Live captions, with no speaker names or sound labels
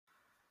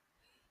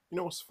You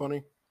know what's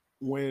funny?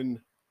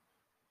 When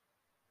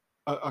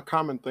a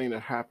common thing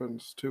that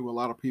happens to a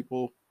lot of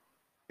people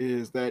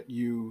is that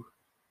you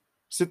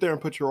sit there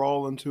and put your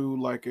all into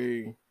like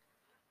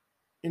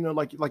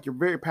like you're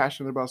very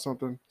passionate about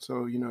something.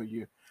 So, you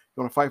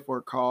want to fight for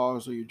a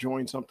cause or you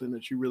join something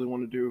that you really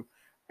want to do.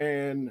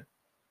 And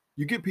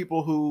you get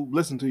people who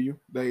listen to you,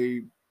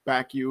 they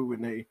back you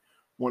and they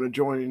want to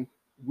join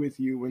with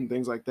you and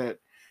things like that.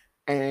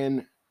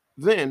 And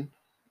then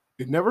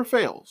it never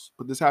fails,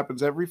 but this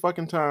happens every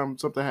fucking time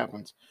something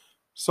happens.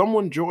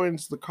 Someone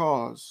joins the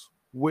cause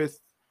with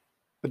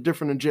a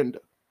different agenda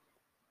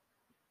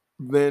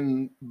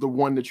than the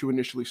one that you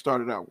initially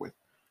started out with.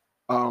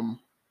 Um,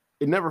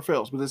 it never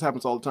fails, but this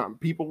happens all the time.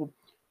 People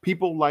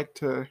like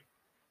to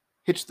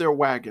hitch their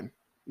wagon,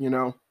 you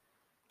know,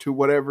 to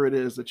whatever it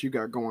is that you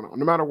got going on,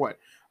 no matter what.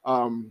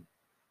 Um,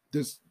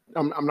 this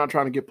I'm not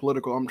trying to get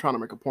political. I'm trying to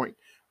make a point.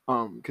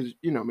 Because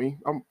you know me,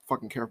 I'm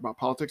fucking care about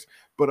politics.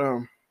 But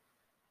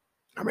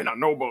I mean, I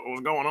know about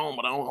what's going on,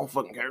 but I don't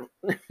fucking care.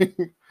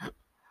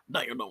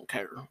 Damn, don't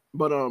care.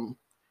 But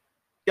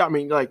yeah, I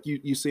mean, like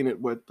you seen it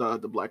with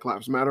the Black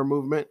Lives Matter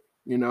movement,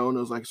 and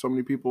there's like so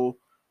many people,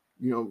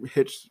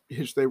 hitch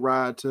they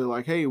ride to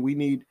like, hey, we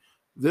need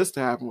this to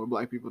happen with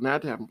black people,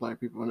 not to happen with black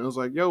people, and it was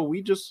like, yo,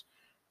 it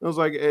was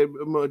like a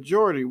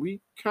majority,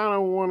 we kind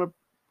of want to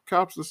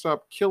cops to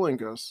stop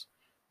killing us.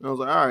 And I was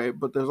like, all right,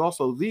 but there's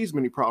also these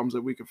many problems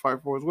that we can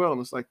fight for as well,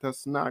 and it's like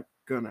that's not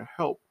gonna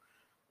help.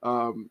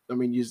 I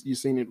mean, you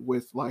seen it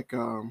with like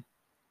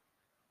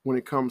when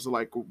it comes to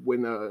like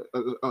when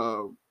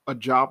a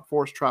job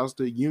force tries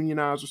to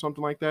unionize or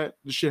something like that.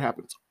 This shit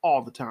happens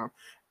all the time,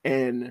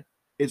 and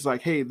it's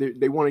like, hey,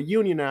 they want to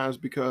unionize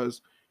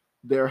because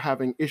they're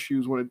having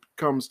issues when it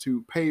comes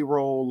to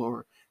payroll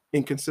or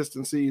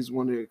inconsistencies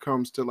when it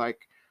comes to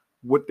like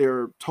what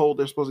they're told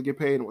they're supposed to get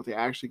paid and what they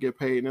actually get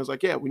paid. And it's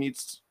like, yeah, we need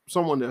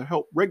someone to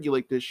help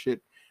regulate this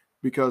shit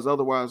because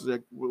otherwise,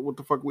 like, what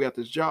the fuck we at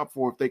this job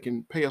for if they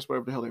can pay us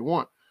whatever the hell they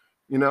want,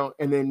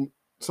 And then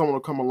someone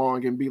will come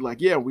along and be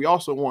like, yeah, we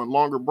also want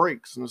longer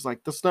breaks. And it's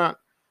like, that's not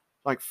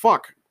like,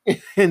 fuck.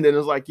 And then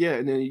it's like, yeah.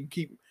 And then you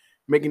keep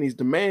making these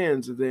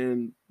demands. And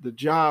then the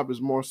job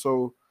is more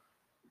so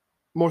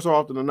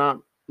often than not,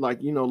 like,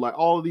 like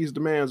all of these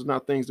demands are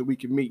not things that we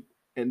can meet.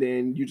 And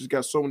then you just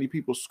got so many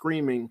people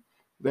screaming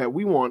that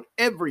we want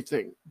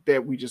everything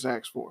that we just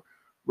asked for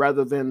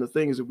rather than the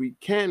things that we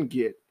can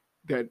get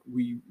that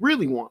we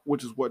really want,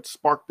 which is what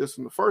sparked this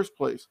in the first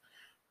place.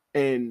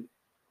 And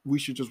we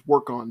should just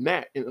work on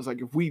that. And it's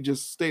like if we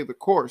just stay the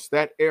course,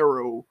 that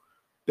arrow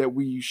that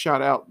we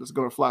shot out that's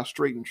gonna fly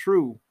straight and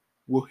true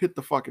will hit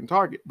the fucking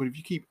target. But if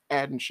you keep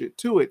adding shit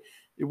to it,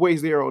 it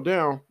weighs the arrow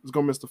down, it's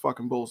gonna miss the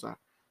fucking bullseye. That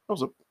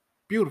was a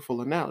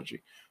beautiful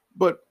analogy.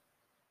 But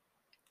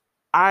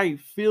I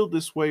feel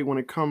this way when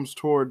it comes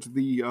towards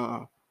the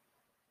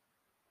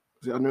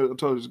I know I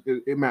told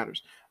you it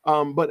matters.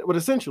 But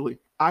essentially,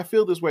 I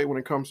feel this way when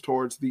it comes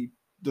towards the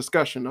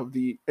discussion of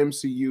the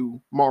MCU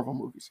Marvel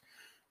movies.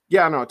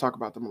 Yeah, I know I talk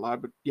about them a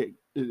lot, but yeah,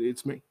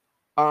 it's me.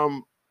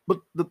 Um,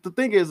 but the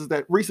thing is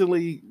that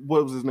recently,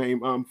 what was his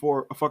name?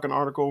 For a fucking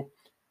article,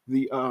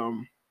 the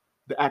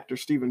actor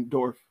Steven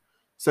Dorff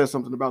says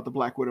something about the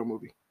Black Widow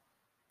movie.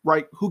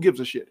 Right? Who gives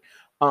a shit?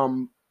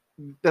 Um,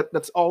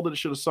 that's all that it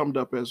should have summed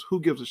up as.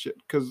 Who gives a shit?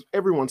 Because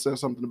everyone says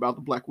something about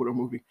the Black Widow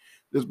movie.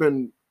 There's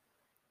been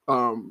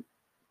um,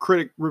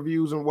 critic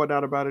reviews and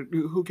whatnot about it.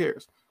 Who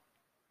cares?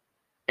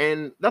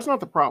 And that's not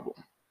the problem.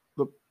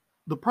 the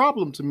The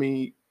problem to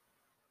me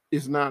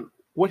is not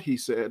what he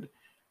said.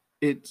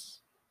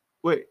 It's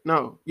wait,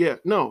 no, yeah,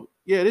 no,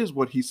 yeah, it is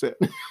what he said.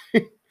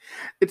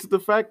 It's the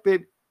fact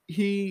that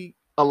he,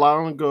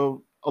 along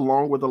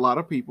with a lot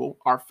of people,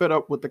 are fed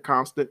up with the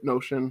constant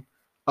notion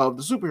of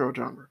the superhero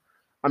genre.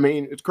 I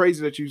mean, it's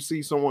crazy that you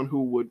see someone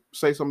who would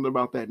say something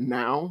about that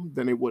now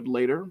than it would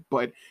later,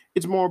 but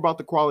it's more about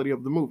the quality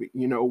of the movie.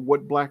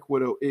 What Black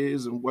Widow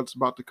is and what's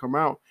about to come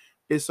out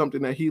is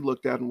something that he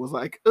looked at and was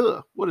like,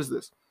 ugh, what is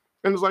this?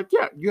 And it's like,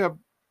 yeah, you have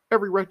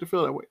every right to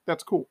feel that way.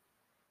 That's cool.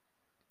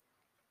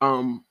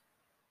 Um,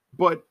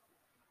 but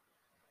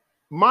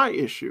my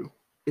issue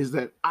is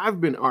that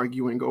I've been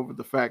arguing over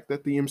the fact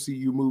that the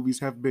MCU movies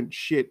have been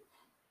shit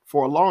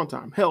for a long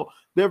time. Hell,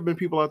 there have been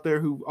people out there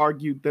who've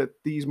argued that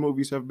these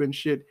movies have been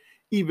shit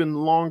even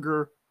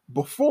longer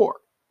before,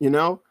 you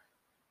know?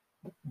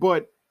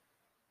 But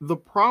the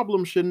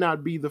problem should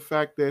not be the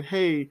fact that,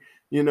 hey,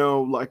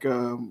 like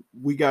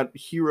we got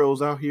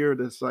heroes out here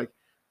that's like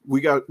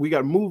we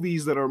got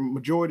movies that are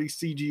majority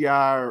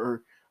CGI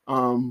or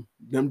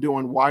them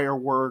doing wire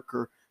work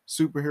or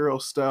superhero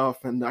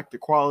stuff and like the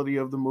quality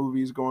of the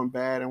movies going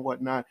bad and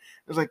whatnot.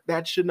 It's like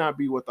that should not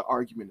be what the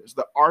argument is.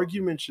 The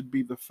argument should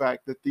be the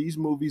fact that these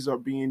movies are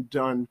being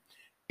done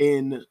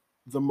in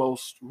the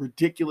most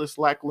ridiculous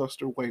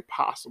lackluster way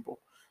possible.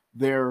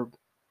 They're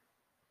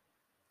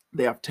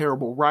they have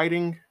terrible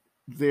writing.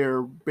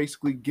 They're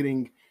basically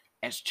getting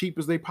as cheap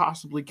as they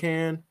possibly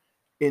can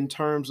in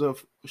terms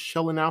of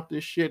shelling out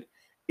this shit.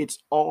 It's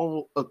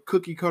all a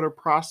cookie cutter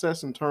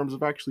process in terms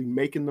of actually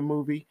making the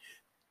movie.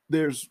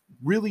 there's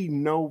really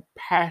no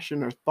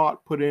passion or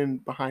thought put in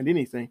behind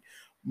anything.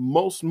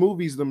 Most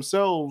movies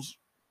themselves,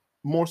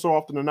 more so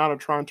often than not, are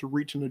trying to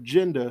reach an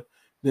agenda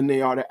than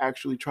they are to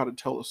actually try to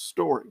tell a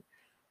story.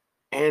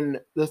 And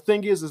the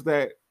thing is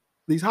that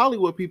these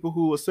Hollywood people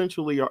who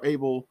essentially are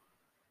able,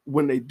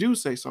 when they do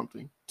say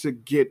something, to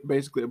get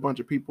basically a bunch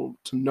of people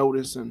to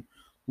notice and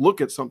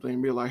look at something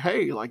and be like,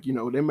 hey, like,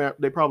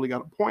 they probably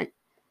got a point,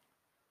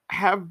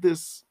 have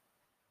this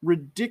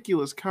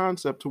ridiculous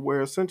concept to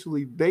where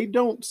essentially they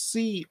don't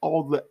see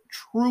all the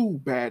true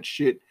bad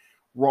shit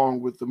wrong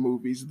with the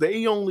movies.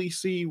 They only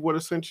see what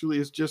essentially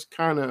is just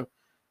kind of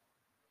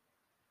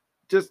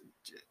just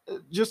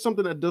just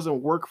something that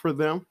doesn't work for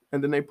them,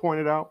 and then they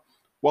point it out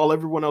while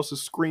everyone else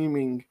is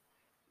screaming,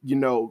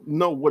 no,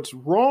 what's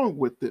wrong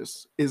with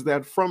this is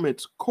that from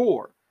its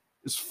core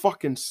is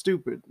fucking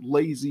stupid,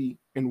 lazy,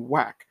 and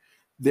whack.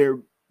 They're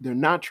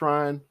not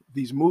trying.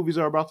 These movies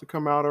are about to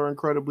come out are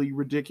incredibly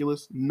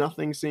ridiculous.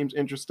 Nothing seems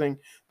interesting.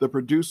 The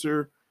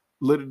producer,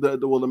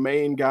 the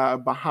main guy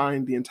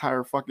behind the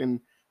entire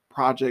fucking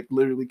project,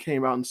 literally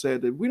came out and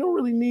said that we don't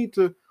really need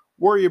to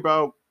worry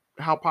about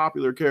how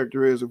popular a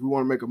character is if we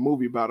want to make a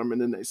movie about them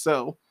and then they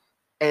sell.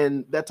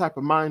 And that type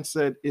of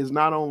mindset is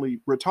not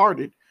only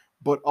retarded,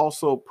 but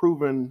also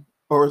proven,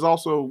 or is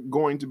also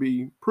going to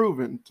be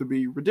proven to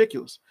be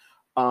ridiculous.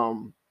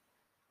 Um,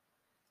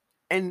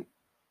 and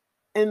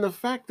and the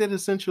fact that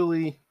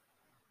essentially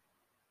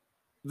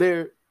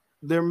they're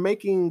they're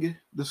making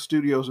the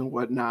studios and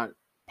whatnot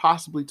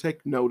possibly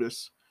take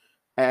notice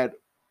at,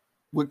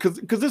 because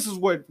this is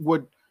what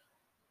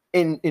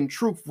in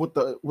truth what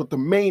the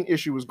main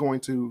issue is going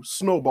to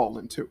snowball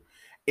into,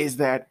 is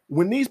that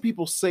when these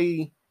people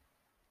say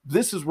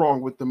this is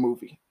wrong with the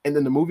movie, and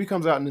then the movie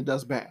comes out and it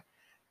does bad,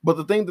 but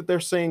the thing that they're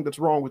saying that's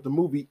wrong with the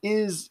movie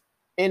is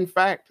in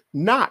fact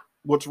not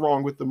what's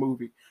wrong with the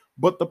movie,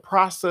 but the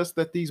process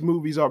that these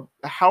movies are,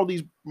 how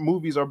these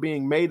movies are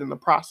being made, and the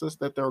process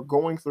that they're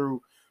going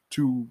through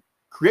to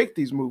create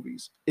these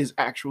movies is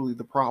actually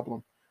the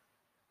problem.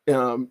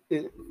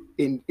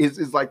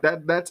 Is like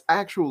that's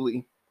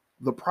actually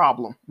the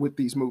problem with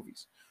these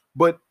movies.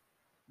 But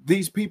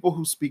these people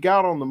who speak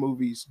out on the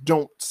movies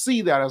don't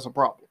see that as a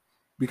problem,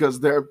 because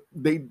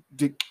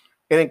it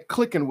ain't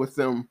clicking with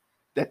them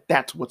that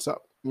that's what's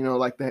up.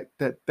 Like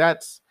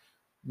that's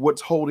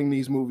what's holding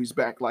these movies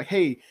back. Like,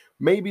 hey,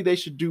 maybe they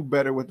should do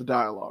better with the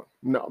dialogue.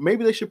 No,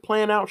 maybe they should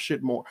plan out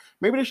shit more.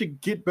 Maybe they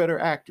should get better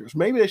actors.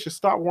 Maybe they should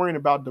stop worrying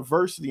about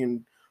diversity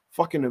and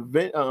fucking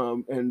event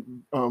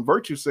and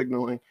virtue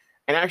signaling,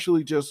 and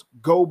actually just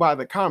go by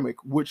the comic,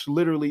 which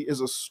literally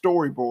is a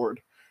storyboard,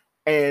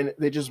 and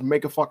they just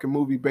make a fucking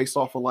movie based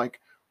off of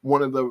like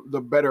one of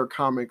the better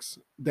comics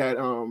that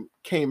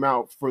came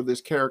out for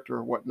this character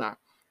or whatnot.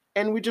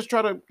 And we just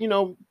try to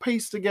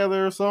paste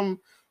together some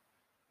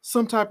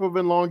type of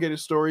elongated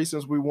story,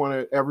 since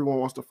everyone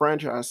wants to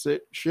franchise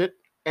shit,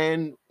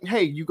 and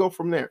hey, you go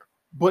from there.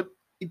 But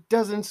it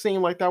doesn't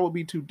seem like that would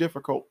be too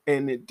difficult,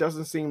 and it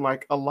doesn't seem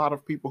like a lot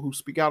of people who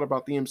speak out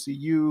about the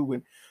MCU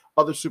and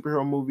other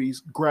superhero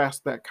movies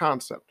grasp that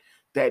concept,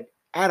 that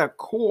at a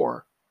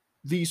core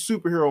these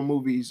superhero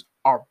movies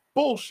are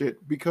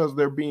bullshit because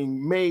they're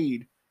being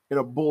made in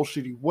a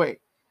bullshitty way.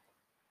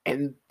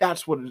 And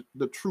that's what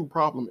the true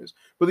problem is.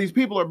 But these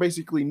people are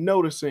basically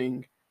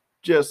noticing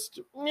just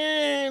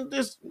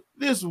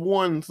this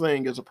one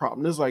thing is a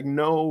problem. It's like,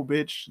 no,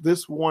 bitch,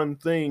 this one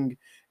thing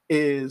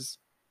is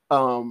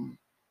um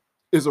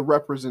is a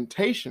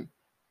representation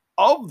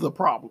of the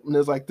problem. And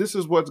it's like, this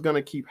is what's going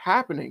to keep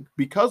happening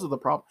because of the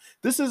problem.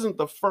 This isn't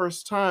the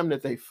first time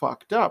that they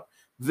fucked up.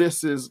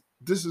 This is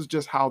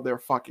just how they're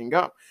fucking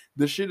up.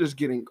 The shit is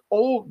getting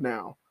old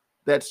now.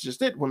 That's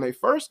just it. When they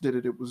first did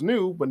it, it was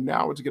new, but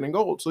now it's getting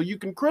old. So you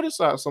can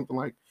criticize something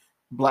like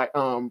Black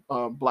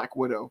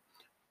Widow,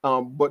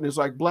 but it's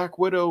like Black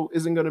Widow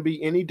isn't going to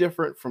be any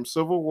different from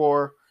Civil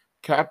War,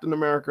 Captain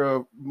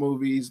America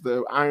movies,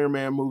 the Iron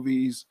Man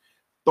movies,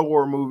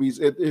 Thor movies.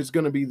 It is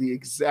going to be the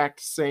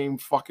exact same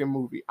fucking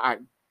movie. I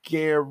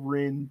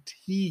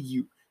guarantee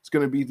you, it's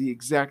going to be the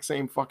exact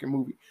same fucking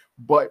movie.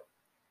 But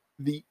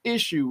the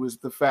issue is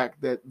the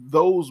fact that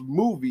those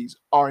movies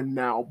are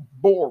now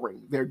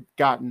boring. They're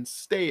gotten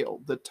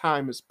stale. The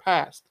time has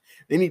passed.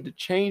 They need to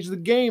change the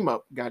game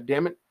up, god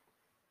damn it.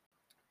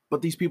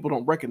 But these people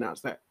don't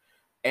recognize that.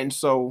 And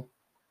so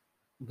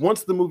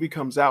once the movie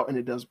comes out and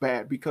it does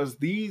bad, because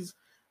these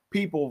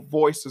people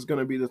voice is going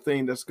to be the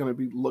thing that's going to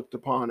be looked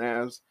upon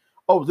as,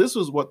 oh, this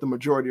is what the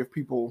majority of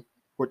people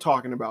were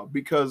talking about,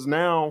 because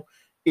now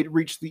it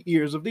reached the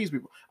ears of these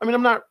people. I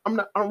mean, I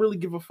don't really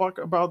give a fuck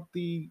about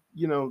the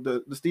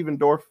Steven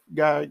Dorff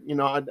guy.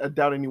 I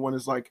doubt anyone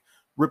is like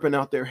ripping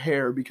out their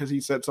hair because he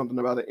said something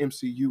about an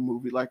MCU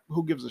movie. Like,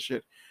 who gives a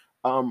shit?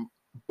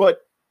 But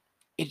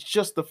it's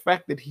just the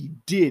fact that he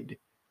did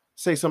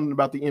say something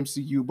about the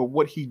MCU, but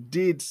what he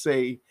did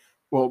say,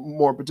 well,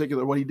 more in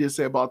particular, what he did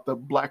say about the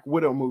Black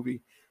Widow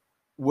movie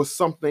was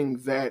something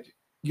that,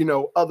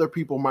 other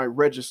people might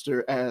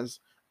register as,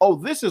 oh,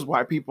 this is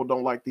why people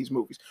don't like these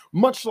movies.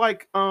 Much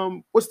like,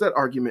 what's that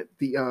argument?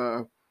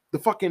 The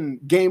fucking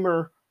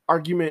gamer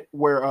argument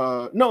where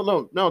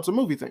no, it's a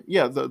movie thing.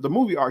 Yeah, the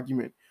movie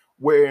argument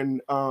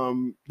when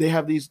they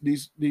have these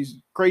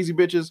crazy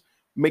bitches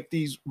make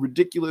these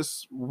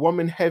ridiculous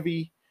woman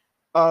heavy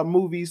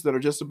movies that are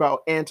just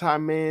about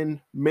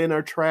anti-men, men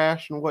are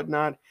trash and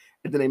whatnot,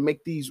 and then they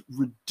make these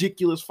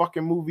ridiculous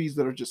fucking movies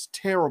that are just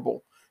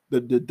terrible. The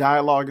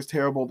dialogue is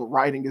terrible, the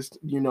writing is,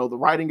 the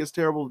writing is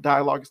terrible, the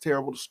dialogue is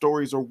terrible, the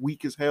stories are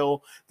weak as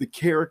hell, the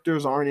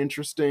characters aren't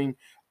interesting,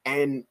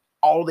 and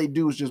all they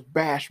do is just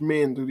bash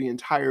men through the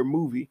entire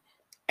movie.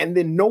 And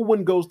then no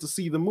one goes to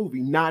see the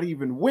movie, not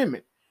even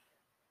women.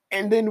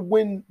 And then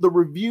when the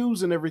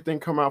reviews and everything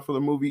come out for the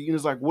movie,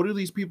 it's like, what do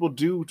these people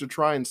do to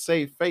try and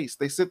save face?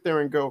 They sit there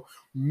and go,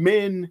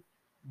 men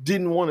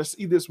didn't want to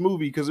see this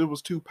movie because it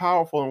was too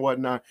powerful and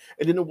whatnot.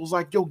 And then it was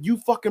like, yo, you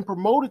fucking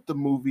promoted the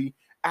movie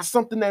as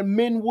something that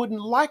men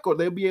wouldn't like or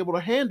they'll be able to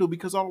handle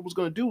because all it was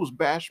going to do was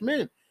bash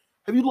men.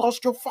 Have you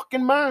lost your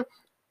fucking mind?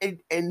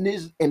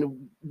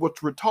 And what's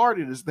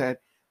retarded is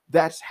that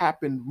that's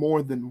happened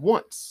more than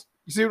once.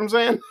 You see what I'm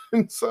saying?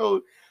 And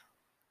so,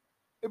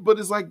 but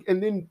it's like,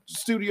 and then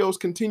studios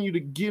continue to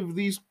give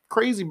these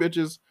crazy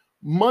bitches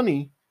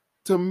money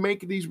to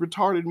make these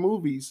retarded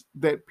movies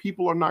that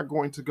people are not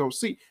going to go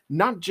see.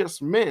 Not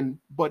just men,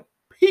 but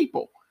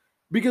people.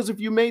 Because if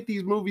you made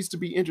these movies to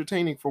be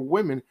entertaining for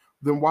women,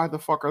 then why the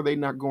fuck are they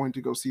not going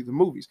to go see the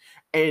movies?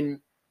 And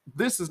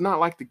this is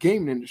not like the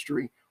gaming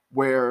industry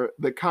where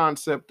the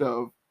concept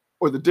of,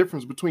 or the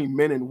difference between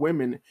men and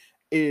women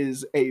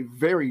is a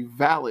very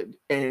valid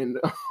and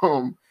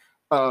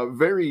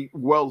very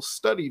well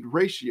studied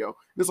ratio.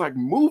 It's like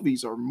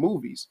movies are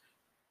movies.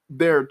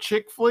 They're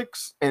chick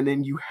flicks, and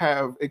then you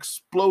have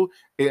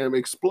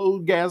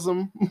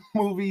explodegasm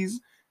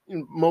movies,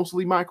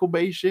 mostly Michael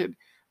Bay shit.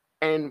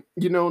 And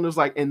and it's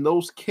like, and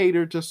those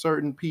cater to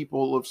certain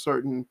people of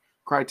certain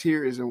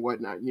criterias and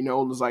whatnot.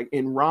 It's like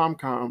in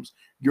rom-coms,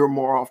 you're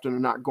more often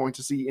than not going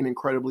to see an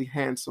incredibly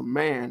handsome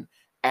man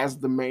as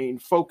the main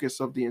focus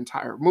of the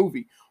entire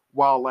movie.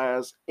 While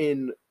as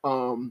in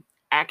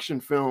action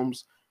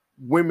films,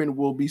 women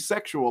will be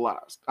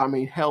sexualized. I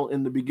mean, hell,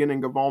 in the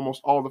beginning of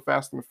almost all the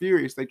Fast and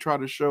Furious, they try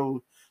to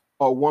show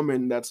a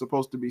woman that's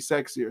supposed to be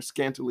sexy or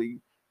scantily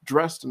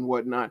dressed and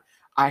whatnot.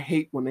 I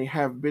hate when they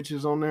have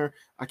bitches on there.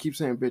 I keep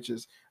saying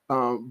bitches,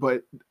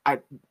 but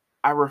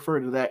I refer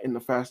to that in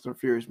the Fast and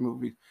Furious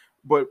movies.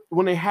 But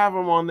when they have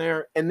them on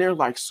there and they're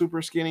like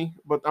super skinny,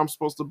 but I'm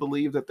supposed to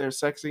believe that they're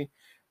sexy,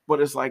 but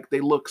it's like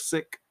they look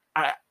sick.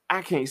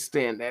 I can't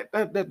stand that.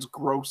 That's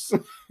gross.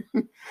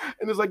 And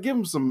it's like, give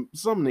them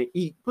something to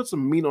eat, put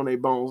some meat on their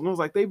bones. And it was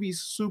like, they be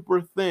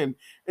super thin.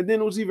 And then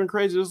it was even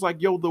crazy. It's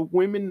like, yo,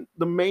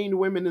 the main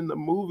women in the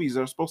movies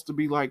are supposed to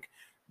be like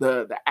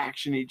the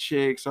actiony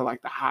chicks or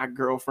like the hot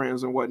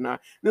girlfriends and whatnot.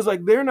 And it's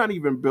like, they're not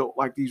even built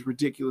like these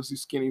ridiculously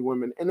skinny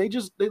women, and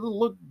they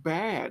look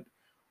bad.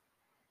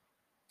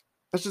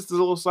 That's just a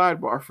little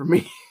sidebar for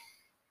me.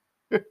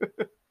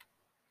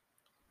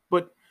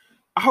 But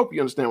I hope you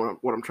understand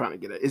what I'm trying to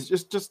get at. It's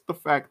just the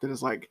fact that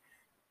it's like,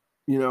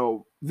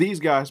 these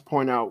guys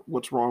point out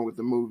what's wrong with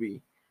the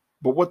movie,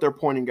 but what they're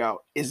pointing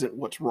out isn't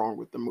what's wrong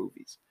with the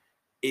movies.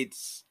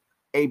 It's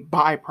a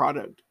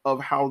byproduct of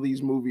how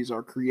these movies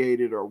are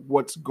created or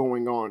what's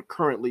going on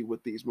currently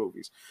with these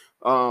movies.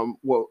 Lou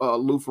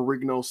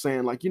Ferrigno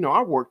saying like,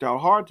 I worked out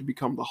hard to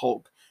become the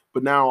Hulk,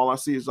 but now all I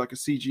see is like a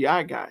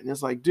CGI guy, and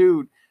it's like,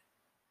 dude,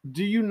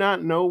 do you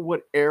not know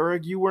what era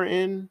you were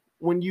in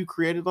when you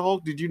created the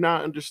Hulk? Did you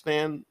not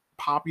understand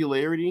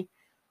popularity?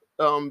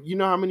 You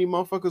know how many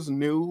motherfuckers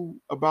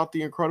knew about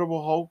the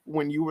Incredible Hulk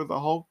when you were the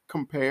Hulk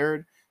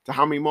compared to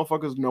how many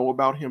motherfuckers know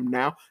about him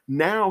now?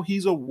 Now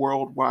he's a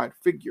worldwide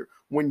figure.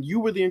 When you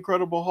were the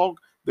Incredible Hulk,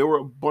 there were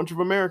a bunch of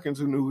Americans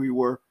who knew who you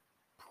were,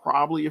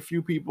 probably a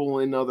few people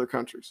in other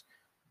countries.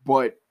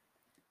 But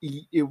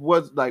it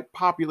was like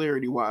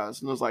popularity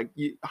wise, and it was like,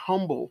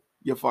 humble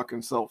your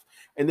fucking self.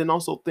 And then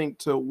also think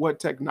to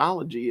what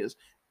technology is.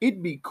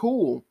 It'd be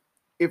cool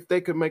if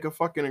they could make a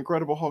fucking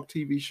Incredible Hulk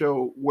TV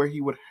show where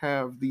he would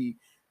have the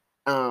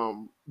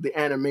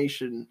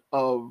animation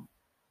of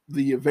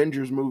the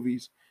Avengers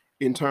movies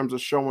in terms of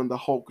showing the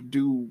Hulk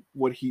do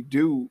what he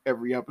do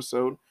every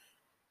episode.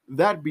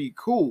 That'd be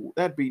cool.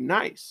 That'd be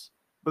nice.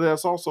 But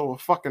that's also a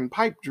fucking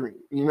pipe dream,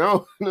 And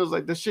it was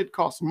like, this shit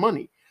costs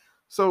money.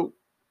 So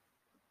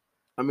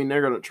I mean,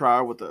 they're gonna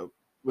try with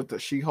the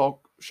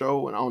She-Hulk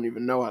show, and I don't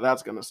even know how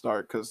that's gonna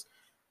start because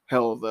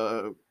hell,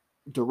 the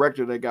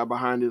director they got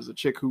behind is a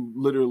chick who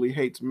literally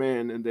hates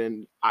men, and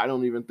then I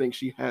don't even think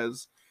she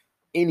has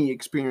any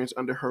experience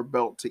under her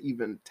belt to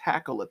even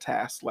tackle a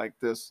task like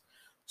this.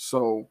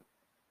 So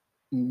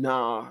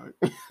nah,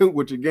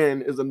 which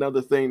again is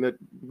another thing that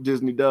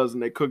Disney does in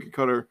their cookie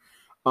cutter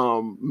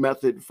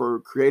method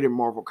for creating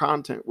Marvel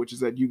content, which is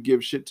that you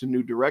give shit to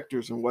new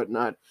directors and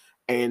whatnot,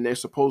 and they're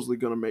supposedly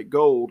going to make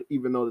gold,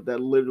 even though that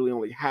literally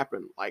only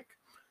happened like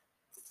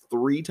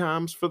 3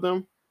 times for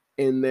them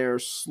in their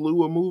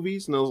slew of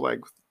movies, and it was like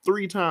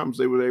 3 times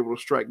they were able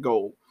to strike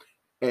gold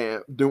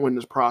and doing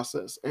this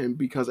process, and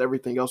because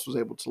everything else was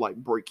able to like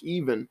break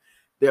even,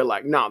 they're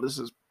like, nah, this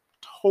is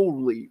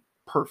totally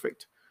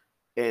perfect.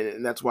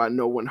 and that's why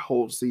no one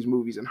holds these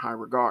movies in high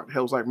regard.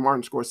 Hell's like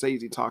Martin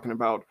Scorsese talking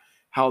about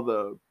how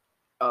the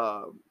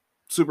uh,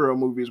 superhero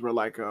movies were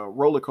like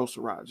roller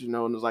coaster rides, you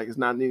know, and it's like it's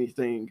not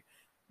anything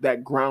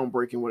that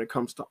groundbreaking when it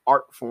comes to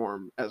art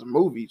form as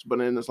movies. But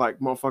then it's like,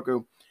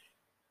 motherfucker,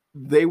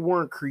 they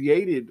weren't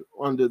created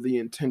under the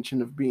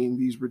intention of being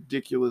these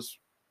ridiculous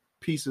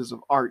pieces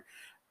of art.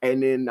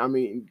 And then, I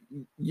mean,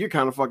 you're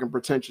kind of fucking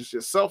pretentious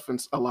yourself in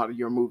a lot of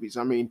your movies.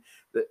 I mean,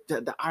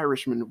 the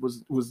Irishman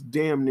was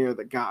damn near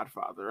The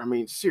Godfather. I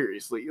mean,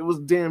 seriously, it was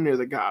damn near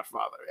The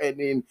Godfather, and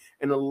then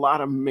and a lot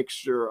of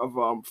mixture of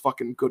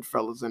fucking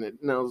Goodfellas in it.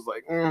 And I was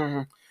like,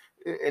 and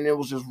it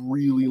was just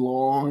really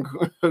long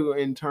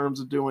in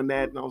terms of doing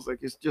that. And I was like,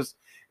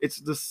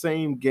 it's the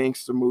same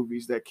gangster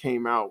movies that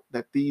came out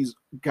that these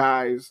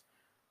guys,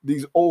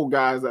 these old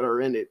guys that are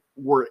in it,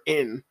 were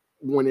in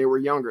when they were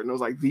younger. And I was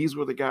like, these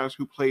were the guys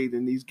who played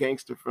in these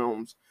gangster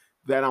films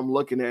that I'm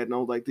looking at. And I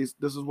was like, this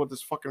is what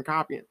this fucking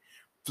copying.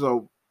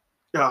 So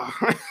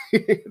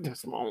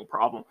that's my own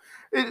problem.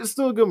 It's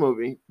still a good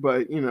movie,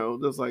 but you know,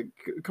 there's like,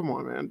 come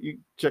on, man, you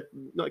check,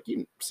 like,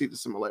 you see the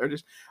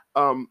similarities.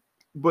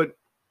 But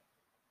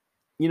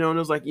you know, and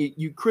it's like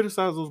you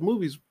criticize those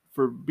movies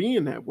for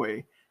being that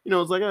way. You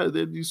know, it's like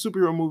these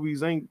superhero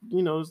movies ain't,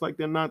 you know, it's like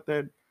they're not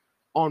that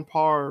on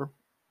par,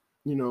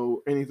 you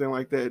know, anything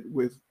like that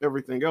with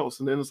everything else.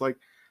 And then it's like,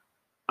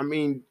 I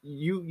mean,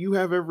 you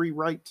have every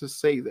right to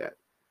say that,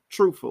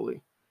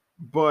 truthfully,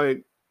 but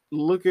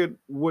look at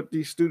what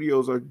these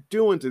studios are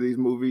doing to these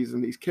movies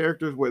and these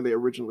characters, where they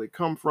originally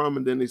come from,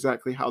 and then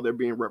exactly how they're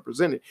being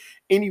represented.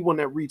 Anyone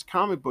that reads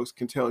comic books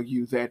can tell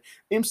you that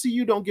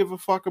MCU don't give a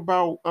fuck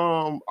about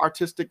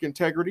artistic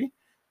integrity.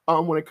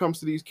 When it comes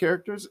to these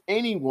characters,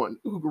 anyone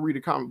who can read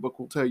a comic book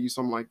will tell you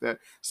something like that.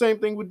 Same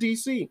thing with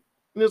DC.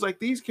 And it's like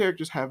these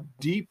characters have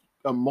deep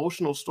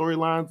emotional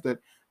storylines that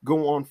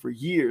go on for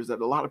years that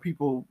a lot of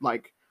people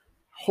like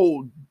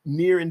hold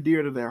near and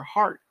dear to their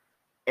heart.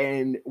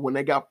 And when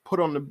they got put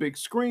on the big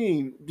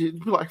screen,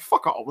 you'd be like,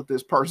 fuck all with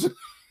this person.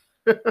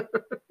 Like,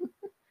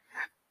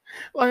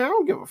 I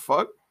don't give a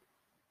fuck.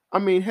 I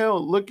mean,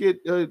 hell, look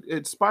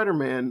at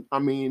Spider-Man. I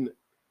mean,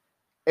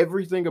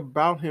 everything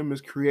about him is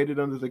created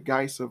under the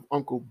guise of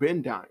Uncle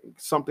Ben dying,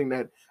 something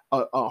that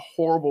a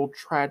horrible,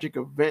 tragic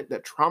event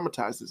that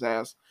traumatized his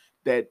ass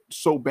that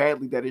so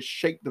badly that it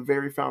shaped the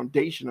very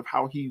foundation of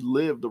how he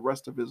lived the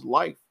rest of his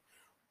life.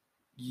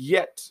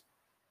 Yet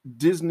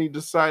Disney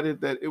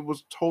decided that it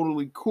was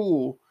totally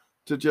cool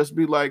to just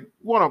be like,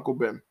 what, Uncle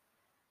Ben?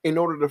 In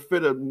order to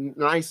fit a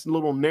nice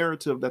little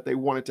narrative that they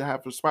wanted to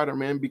have for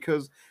Spider-Man,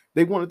 because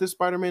they wanted this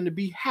Spider-Man to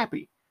be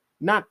happy,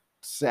 not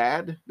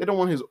sad. They don't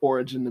want his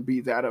origin to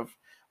be that of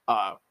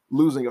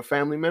losing a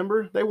family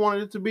member. They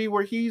wanted it to be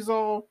where he's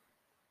all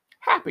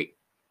happy.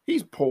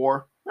 He's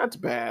poor. That's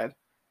bad,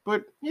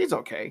 but he's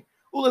okay.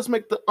 Well, let's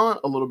make the aunt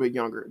a little bit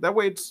younger. That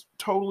way it's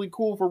totally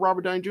cool for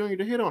Robert Downey Jr.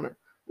 to hit on her,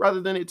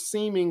 rather than it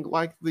seeming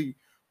like the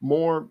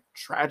more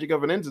tragic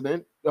of an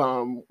incident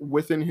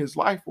within his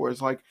life, where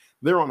it's like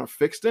they're on a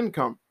fixed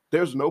income.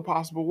 There's no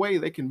possible way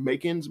they can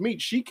make ends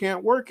meet. She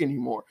can't work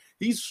anymore.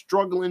 He's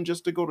struggling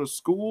just to go to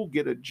school,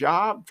 get a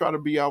job, try to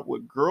be out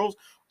with girls.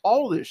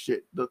 All this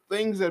shit, the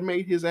things that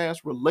made his ass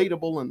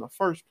relatable in the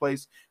first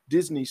place,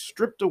 Disney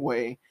stripped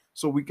away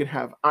so we could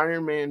have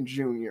Iron Man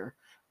Jr.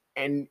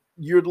 And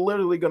you're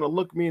literally going to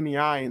look me in the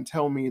eye and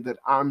tell me that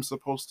I'm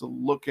supposed to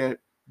look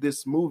at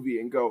this movie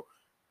and go,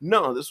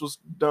 no, this was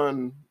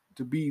done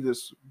to be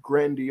this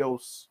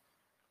grandiose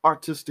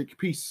artistic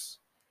piece,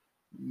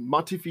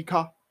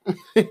 Magnifica. And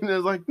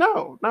it's like,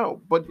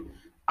 no, but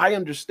I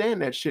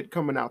understand that shit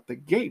coming out the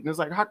gate. And it's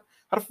like, how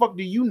the fuck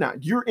do you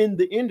not? You're in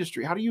the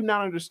industry. How do you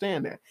not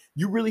understand that?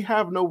 You really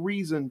have no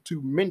reason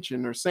to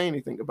mention or say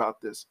anything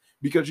about this,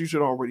 because you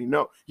should already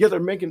know. Yeah,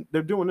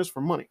 they're doing this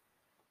for money.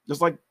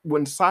 Just like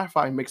when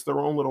sci-fi makes their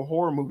own little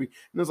horror movie.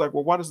 And it's like,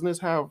 well, why doesn't this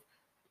have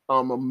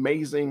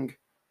amazing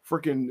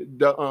freaking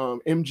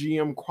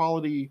MGM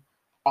quality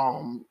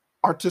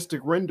artistic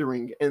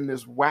rendering in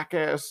this whack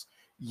ass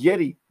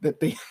Yeti that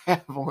they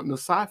have on the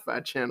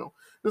Sci-Fi Channel?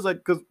 It's like,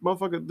 because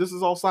motherfucker, this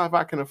is all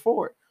Sci-Fi can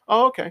afford.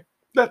 Oh, okay,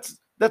 that's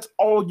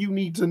all you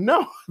need to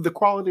know. The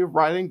quality of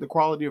writing, the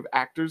quality of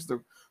actors,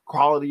 the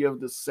quality of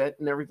the set,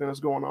 and everything that's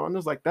going on.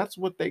 It's like that's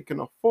what they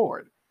can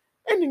afford.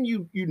 And then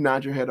you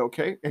nod your head,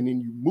 okay, and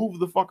then you move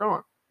the fuck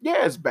on.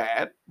 Yeah, it's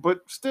bad, but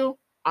still,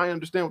 I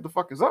understand what the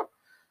fuck is up.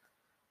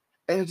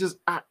 And it's just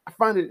I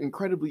find it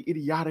incredibly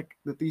idiotic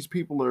that these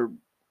people are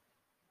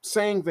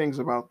saying things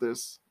about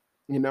this,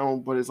 you know.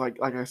 But it's like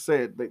I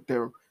said,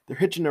 they're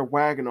hitching their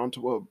wagon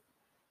onto a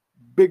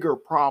bigger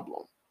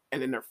problem,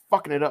 and then they're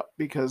fucking it up,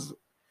 because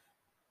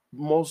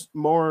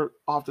more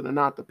often than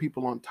not, the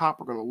people on top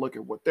are going to look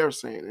at what they're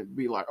saying and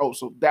be like, oh,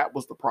 so that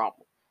was the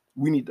problem.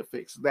 We need to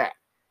fix that.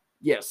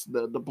 Yes,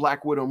 the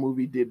Black Widow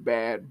movie did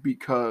bad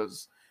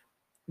because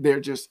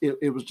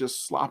it was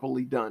just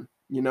sloppily done,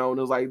 you know. And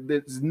it was like,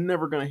 it's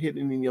never gonna hit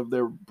any of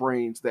their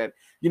brains that,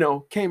 you know,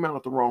 came out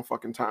at the wrong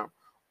fucking time,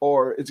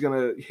 or it's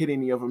gonna hit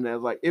any of them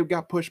that like it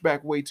got pushed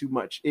back way too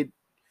much. It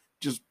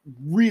just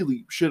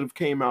really should have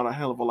came out a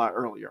hell of a lot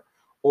earlier,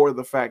 or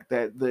the fact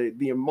that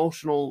the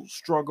emotional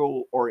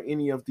struggle or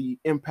any of the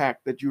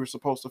impact that you were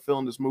supposed to feel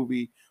in this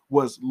movie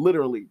was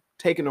literally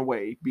taken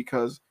away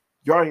because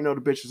you already know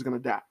the bitch is gonna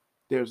die.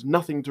 There's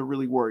nothing to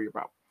really worry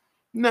about.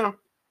 No,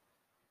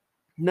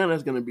 none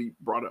that's gonna be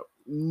brought up.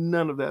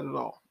 None of that at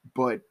all.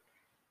 But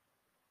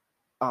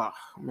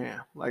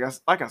man, like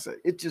I said,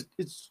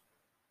 it's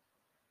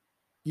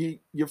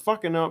you're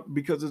fucking up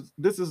because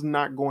this is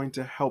not going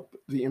to help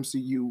the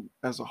MCU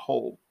as a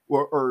whole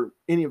or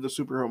any of the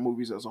superhero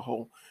movies as a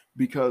whole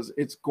because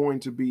it's going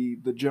to be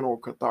the general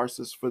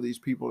catharsis for these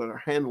people that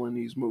are handling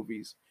these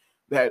movies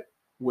that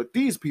what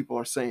these people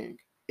are saying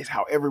is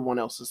how everyone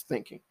else is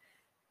thinking.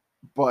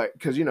 But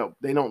because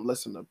they don't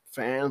listen to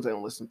fans, they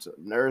don't listen to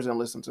nerds, they don't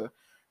listen to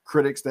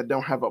critics that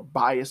don't have a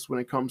bias when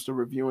it comes to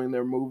reviewing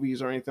their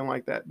movies or anything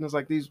like that. And it's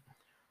like these,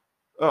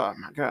 oh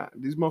my god,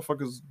 these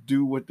motherfuckers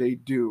do what they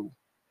do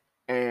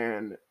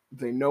and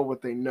they know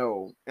what they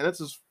know, and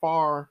that's as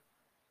far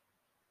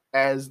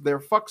as their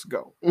fucks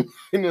go.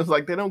 And it's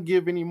like they don't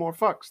give any more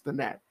fucks than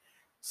that.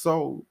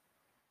 So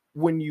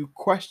when you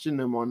question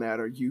them on that,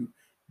 or you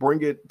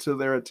bring it to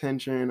their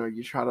attention, or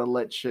you try to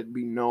let shit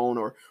be known,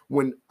 or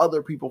when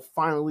other people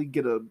finally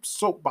get a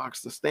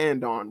soapbox to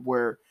stand on,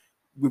 where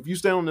if you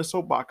stand on the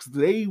soapbox,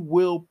 they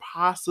will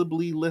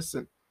possibly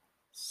listen.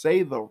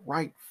 Say the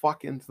right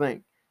fucking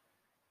thing.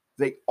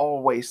 They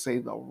always say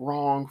the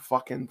wrong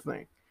fucking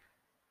thing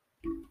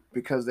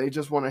because they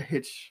just want to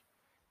hitch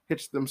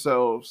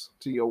themselves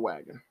to your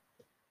wagon.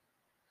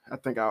 I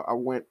think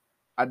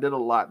I did a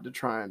lot to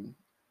try and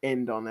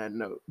end on that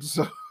note.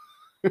 So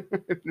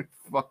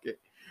fuck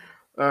it.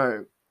 All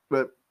right.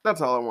 But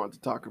that's all I wanted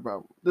to talk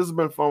about. This has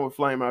been Fun with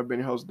Flame. I've been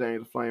your host, Danny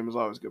the Flame. As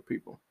always, good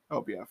people. I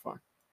hope you have fun.